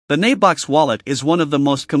The Nabox wallet is one of the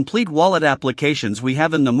most complete wallet applications we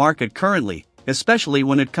have in the market currently, especially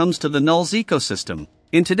when it comes to the NULS ecosystem.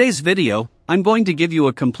 In today's video, I'm going to give you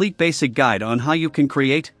a complete basic guide on how you can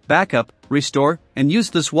create, backup, restore, and use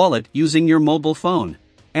this wallet using your mobile phone.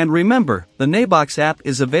 And remember, the Nabox app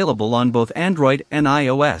is available on both Android and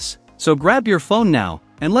iOS. So grab your phone now,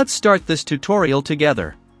 and let's start this tutorial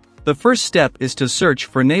together. The first step is to search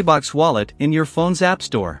for Nabox Wallet in your phone's app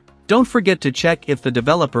store. Don't forget to check if the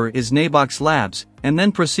developer is Nabox Labs, and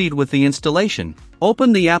then proceed with the installation.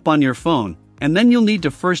 Open the app on your phone, and then you'll need to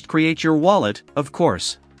first create your wallet, of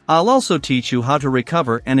course. I'll also teach you how to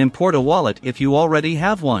recover and import a wallet if you already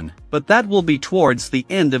have one, but that will be towards the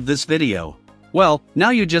end of this video. Well,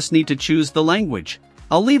 now you just need to choose the language.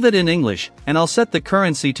 I'll leave it in English, and I'll set the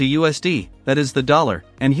currency to USD, that is the dollar,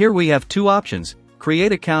 and here we have two options,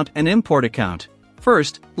 create account and import account.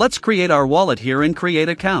 First, let's create our wallet here in create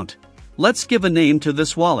account. Let's give a name to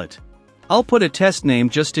this wallet. I'll put a test name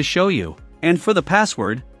just to show you, and for the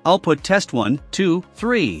password, I'll put test1, 2,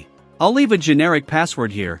 3. I'll leave a generic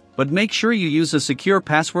password here, but make sure you use a secure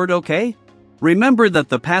password, okay? Remember that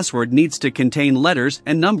the password needs to contain letters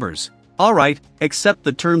and numbers. Alright, accept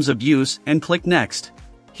the terms of use and click next.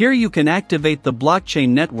 Here you can activate the blockchain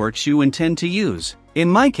networks you intend to use. In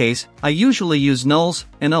my case, I usually use NULS,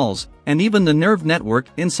 ENULS, and even the Nerve network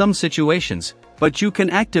in some situations, but you can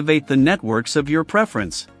activate the networks of your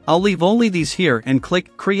preference. I'll leave only these here and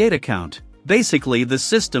click create account. Basically, the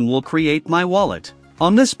system will create my wallet.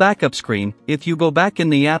 On this backup screen, if you go back in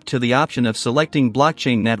the app to the option of selecting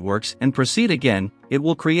blockchain networks and proceed again, it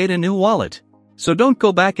will create a new wallet. So don't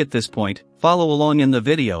go back at this point, follow along in the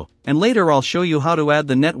video, and later I'll show you how to add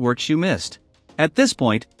the networks you missed. At this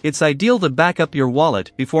point, it's ideal to back up your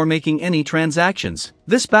wallet before making any transactions.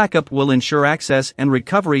 This backup will ensure access and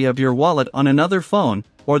recovery of your wallet on another phone,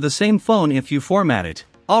 or the same phone if you format it.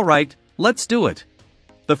 Alright, let's do it.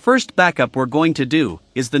 The first backup we're going to do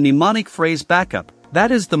is the mnemonic phrase backup. That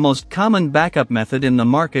is the most common backup method in the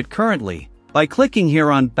market currently. By clicking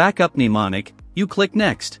here on Backup Mnemonic, you click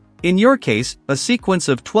Next. In your case, a sequence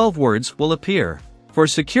of 12 words will appear. For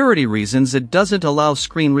security reasons, it doesn't allow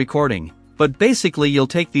screen recording. But basically you'll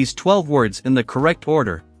take these 12 words in the correct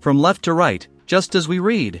order, from left to right, just as we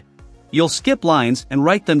read. You'll skip lines and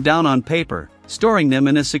write them down on paper, storing them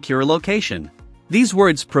in a secure location. These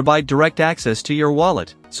words provide direct access to your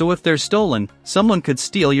wallet, so if they're stolen, someone could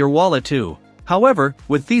steal your wallet too. However,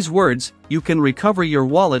 with these words, you can recover your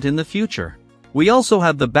wallet in the future. We also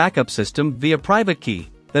have the backup system via private key,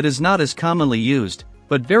 that is not as commonly used,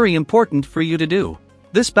 but very important for you to do.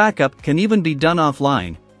 This backup can even be done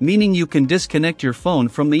offline, meaning you can disconnect your phone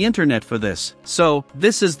from the internet for this. So,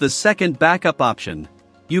 this is the second backup option.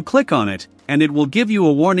 You click on it, and it will give you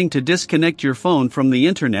a warning to disconnect your phone from the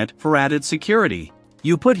internet for added security.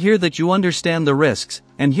 You put here that you understand the risks,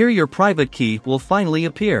 and here your private key will finally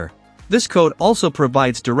appear. This code also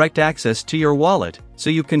provides direct access to your wallet, so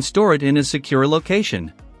you can store it in a secure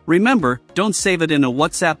location. Remember, don't save it in a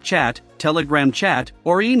WhatsApp chat, Telegram chat,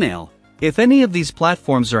 or email. If any of these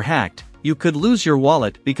platforms are hacked, you could lose your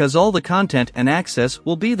wallet because all the content and access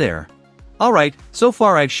will be there. Alright, so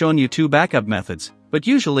far I've shown you two backup methods, but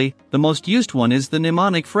usually, the most used one is the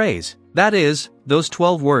mnemonic phrase. That is, those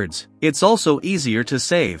 12 words. It's also easier to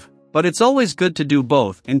save. But it's always good to do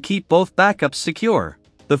both and keep both backups secure.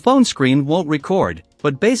 The phone screen won't record,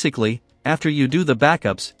 but basically, after you do the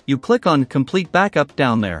backups, you click on Complete Backup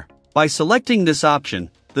down there. By selecting this option,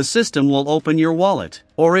 the system will open your wallet.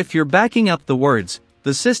 Or if you're backing up the words,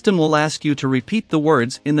 the system will ask you to repeat the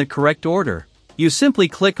words in the correct order. You simply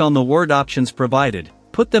click on the word options provided,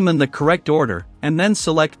 put them in the correct order, and then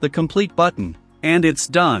select the Complete button. And it's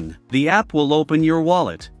done. The app will open your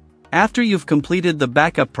wallet. After you've completed the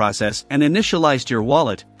backup process and initialized your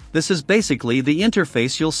wallet, this is basically the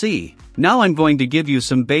interface you'll see. Now I'm going to give you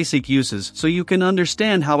some basic uses so you can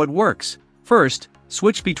understand how it works. First,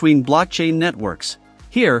 switch between blockchain networks.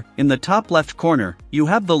 Here, in the top left corner, you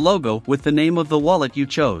have the logo with the name of the wallet you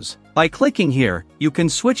chose. By clicking here, you can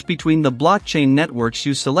switch between the blockchain networks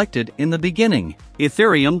you selected in the beginning.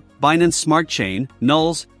 Ethereum, Binance Smart Chain,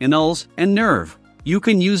 NULS, ENULS, and Nerve. You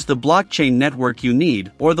can use the blockchain network you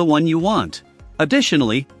need or the one you want.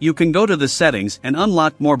 Additionally, you can go to the settings and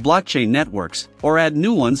unlock more blockchain networks, or add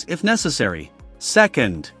new ones if necessary.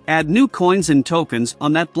 Second, add new coins and tokens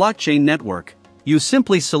on that blockchain network. You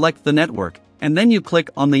simply select the network, and then you click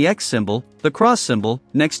on the X symbol, the cross symbol,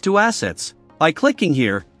 next to assets. By clicking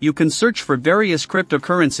here, you can search for various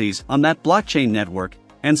cryptocurrencies on that blockchain network,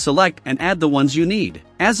 and select and add the ones you need.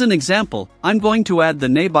 As an example, I'm going to add the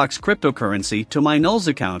Nabox cryptocurrency to my NULS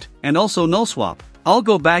account and also NULSWAP. I'll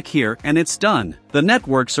go back here and it's done. The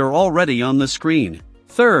networks are already on the screen.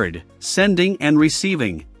 Third, sending and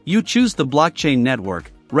receiving. You choose the blockchain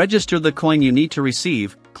network, register the coin you need to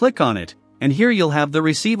receive, click on it, and here you'll have the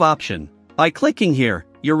receive option. By clicking here,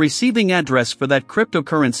 your receiving address for that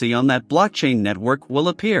cryptocurrency on that blockchain network will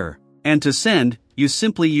appear. And to send, you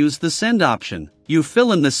simply use the send option. You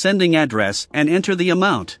fill in the sending address and enter the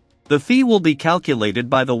amount. The fee will be calculated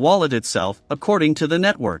by the wallet itself according to the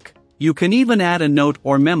network. You can even add a note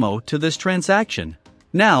or memo to this transaction.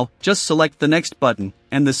 Now, just select the next button,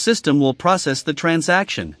 and the system will process the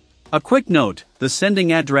transaction. A quick note, the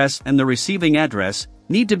sending address and the receiving address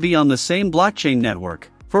need to be on the same blockchain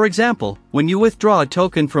network. For example, when you withdraw a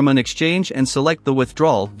token from an exchange and select the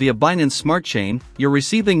withdrawal via Binance Smart Chain, your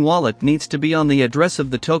receiving wallet needs to be on the address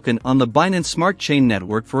of the token on the Binance Smart Chain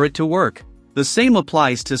network for it to work. The same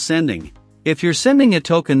applies to sending. If you're sending a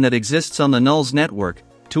token that exists on the NULS network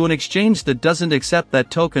to an exchange that doesn't accept that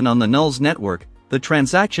token on the NULS network, the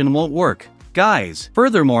transaction won't work. Guys,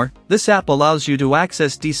 furthermore, this app allows you to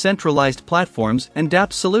access decentralized platforms and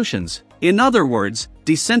dApp solutions. In other words,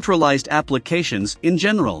 decentralized applications in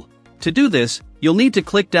general. To do this, you'll need to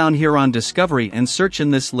click down here on Discovery and search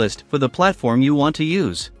in this list for the platform you want to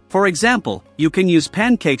use. For example, you can use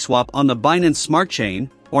PancakeSwap on the Binance Smart Chain,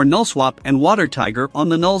 or NULSWAP and WaterTiger on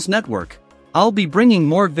the NULS network. I'll be bringing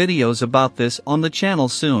more videos about this on the channel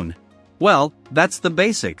soon. Well, that's the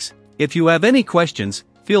basics. If you have any questions,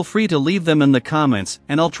 feel free to leave them in the comments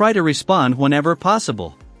and I'll try to respond whenever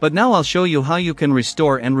possible. But now I'll show you how you can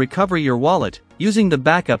restore and recover your wallet using the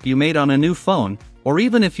backup you made on a new phone, or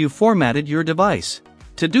even if you formatted your device.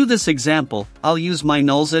 To do this example, I'll use my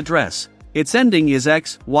NULS address. Its ending is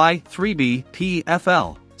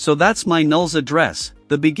XY3BPFL, so that's my NULS address.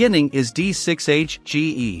 The beginning is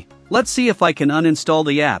D6HGE. Let's see if I can uninstall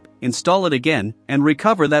the app, install it again, and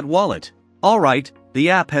recover that wallet. Alright, the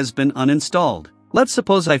app has been uninstalled. Let's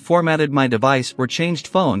suppose I formatted my device or changed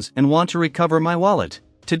phones and want to recover my wallet.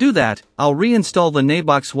 To do that, I'll reinstall the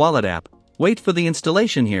Nabox wallet app, wait for the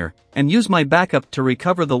installation here, and use my backup to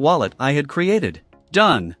recover the wallet I had created.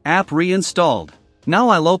 Done. App reinstalled. Now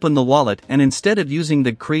I'll open the wallet and instead of using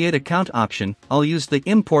the Create Account option, I'll use the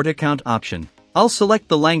Import Account option. I'll select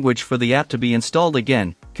the language for the app to be installed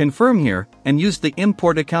again, confirm here, and use the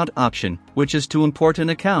Import Account option, which is to import an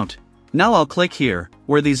account. Now I'll click here,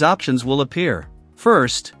 where these options will appear.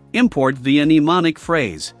 First, import via mnemonic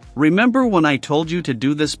phrase. Remember when I told you to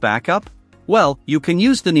do this backup? Well, you can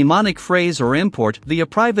use the mnemonic phrase or import via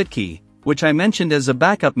private key, which I mentioned as a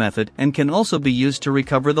backup method and can also be used to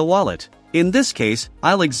recover the wallet. In this case,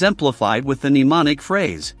 I'll exemplify with the mnemonic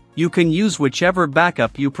phrase. You can use whichever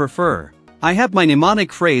backup you prefer. I have my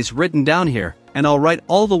mnemonic phrase written down here, and I'll write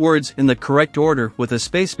all the words in the correct order with a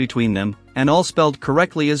space between them, and all spelled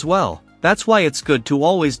correctly as well. That's why it's good to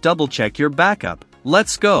always double check your backup.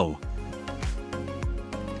 Let's go.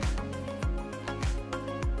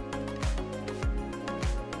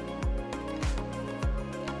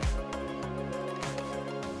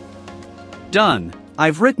 Done.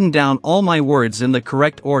 I've written down all my words in the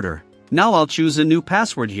correct order. Now I'll choose a new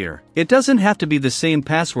password here. It doesn't have to be the same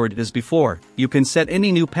password as before, you can set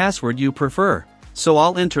any new password you prefer. So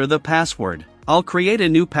I'll enter the password. I'll create a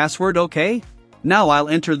new password, okay? Now I'll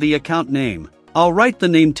enter the account name. I'll write the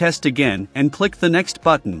name test again and click the next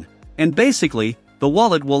button. And basically, the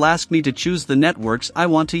wallet will ask me to choose the networks I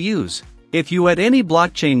want to use. If you had any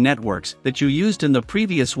blockchain networks that you used in the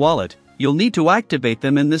previous wallet, you'll need to activate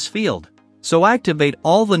them in this field. So activate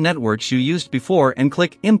all the networks you used before and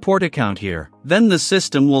click Import Account here. Then the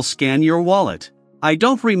system will scan your wallet. I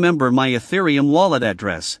don't remember my Ethereum wallet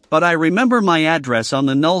address, but I remember my address on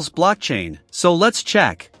the NULS blockchain. So let's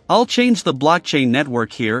check. I'll change the blockchain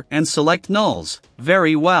network here and select NULS.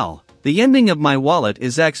 Very well. The ending of my wallet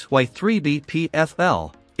is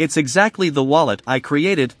XY3BPFL. It's exactly the wallet I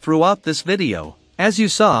created throughout this video. As you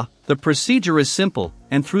saw, the procedure is simple,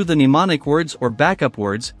 and through the mnemonic words or backup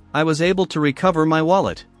words, I was able to recover my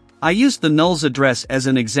wallet. I used the NULS address as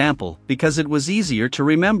an example because it was easier to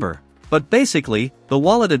remember. But basically, the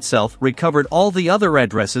wallet itself recovered all the other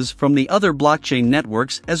addresses from the other blockchain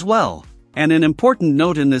networks as well. And an important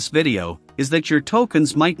note in this video is that your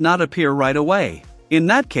tokens might not appear right away. In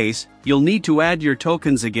that case, you'll need to add your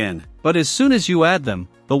tokens again. But as soon as you add them,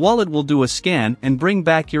 the wallet will do a scan and bring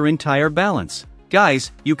back your entire balance.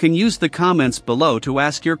 Guys, you can use the comments below to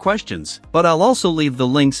ask your questions, but I'll also leave the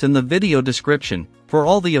links in the video description for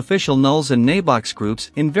all the official NULS and Nabox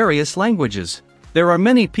groups in various languages. There are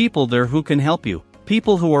many people there who can help you.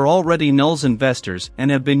 people who are already NULS investors and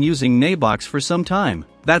have been using Nabox for some time.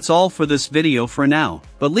 That's all for this video for now,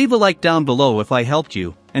 but leave a like down below if I helped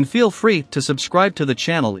you, and feel free to subscribe to the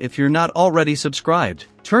channel if you're not already subscribed.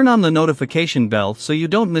 Turn on the notification bell so you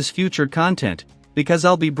don't miss future content, because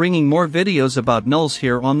I'll be bringing more videos about NULS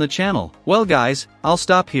here on the channel. Well guys, I'll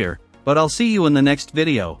stop here, but I'll see you in the next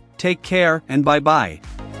video. Take care and bye bye.